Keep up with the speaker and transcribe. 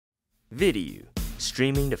Video,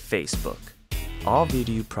 streaming to Facebook. All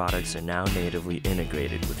Video products are now natively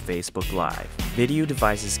integrated with Facebook Live. Video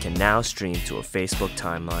devices can now stream to a Facebook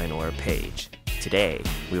timeline or a page. Today,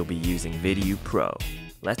 we'll be using Video Pro.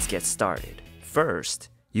 Let's get started. First,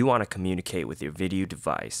 you want to communicate with your video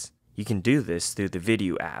device. You can do this through the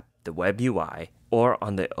Video app, the web UI, or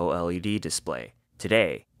on the OLED display.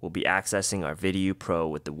 Today, we'll be accessing our Video Pro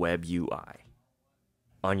with the web UI.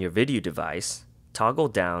 On your video device, toggle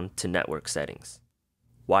down to Network Settings,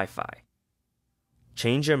 Wi-Fi.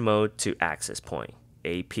 Change your mode to Access Point,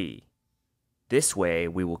 AP. This way,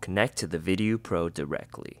 we will connect to the Video Pro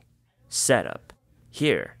directly. Setup.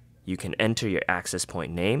 Here, you can enter your access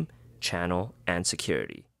point name, channel, and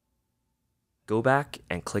security. Go back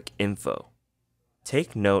and click Info.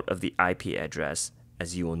 Take note of the IP address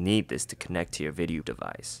as you will need this to connect to your video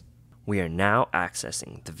device. We are now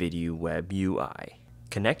accessing the Video Web UI.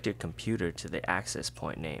 Connect your computer to the access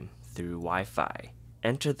point name through Wi-Fi.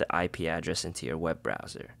 Enter the IP address into your web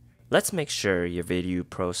browser. Let's make sure your Video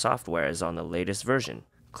Pro software is on the latest version.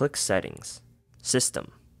 Click Settings,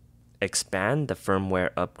 System. Expand the Firmware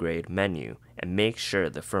Upgrade menu and make sure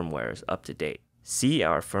the firmware is up to date. See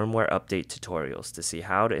our firmware update tutorials to see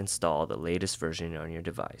how to install the latest version on your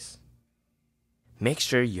device. Make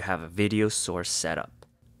sure you have a video source set up.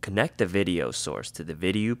 Connect the video source to the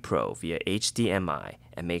Video Pro via HDMI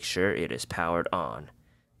and make sure it is powered on.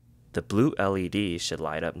 The blue LED should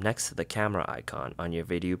light up next to the camera icon on your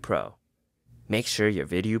Video Pro. Make sure your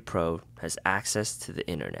Video Pro has access to the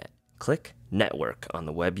internet. Click Network on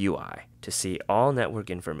the web UI to see all network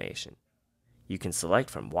information. You can select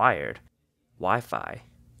from wired, Wi-Fi,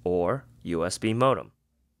 or USB modem.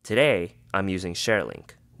 Today, I'm using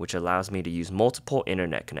ShareLink, which allows me to use multiple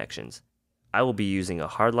internet connections. I will be using a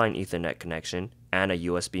hardline Ethernet connection and a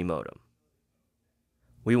USB modem.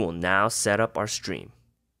 We will now set up our stream.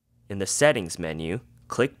 In the Settings menu,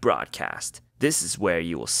 click Broadcast. This is where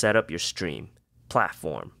you will set up your stream.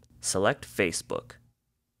 Platform. Select Facebook.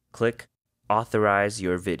 Click Authorize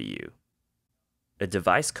your video. A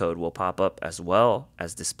device code will pop up as well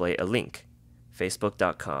as display a link,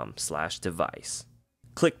 facebook.com/device.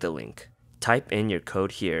 Click the link, type in your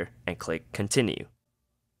code here, and click Continue.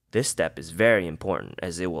 This step is very important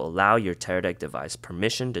as it will allow your Teradek device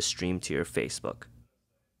permission to stream to your Facebook.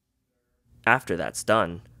 After that's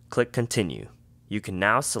done, click Continue. You can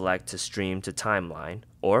now select to stream to timeline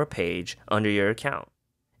or a page under your account.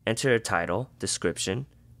 Enter a title, description,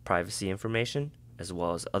 privacy information, as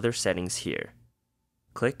well as other settings here.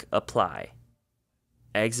 Click Apply.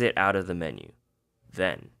 Exit out of the menu.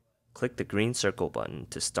 Then, click the green circle button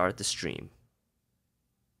to start the stream.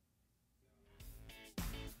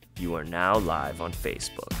 You are now live on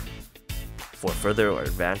Facebook. For further or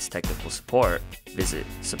advanced technical support, visit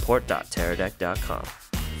support.teradek.com.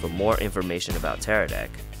 For more information about Teradek,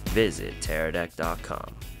 visit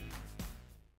teradek.com.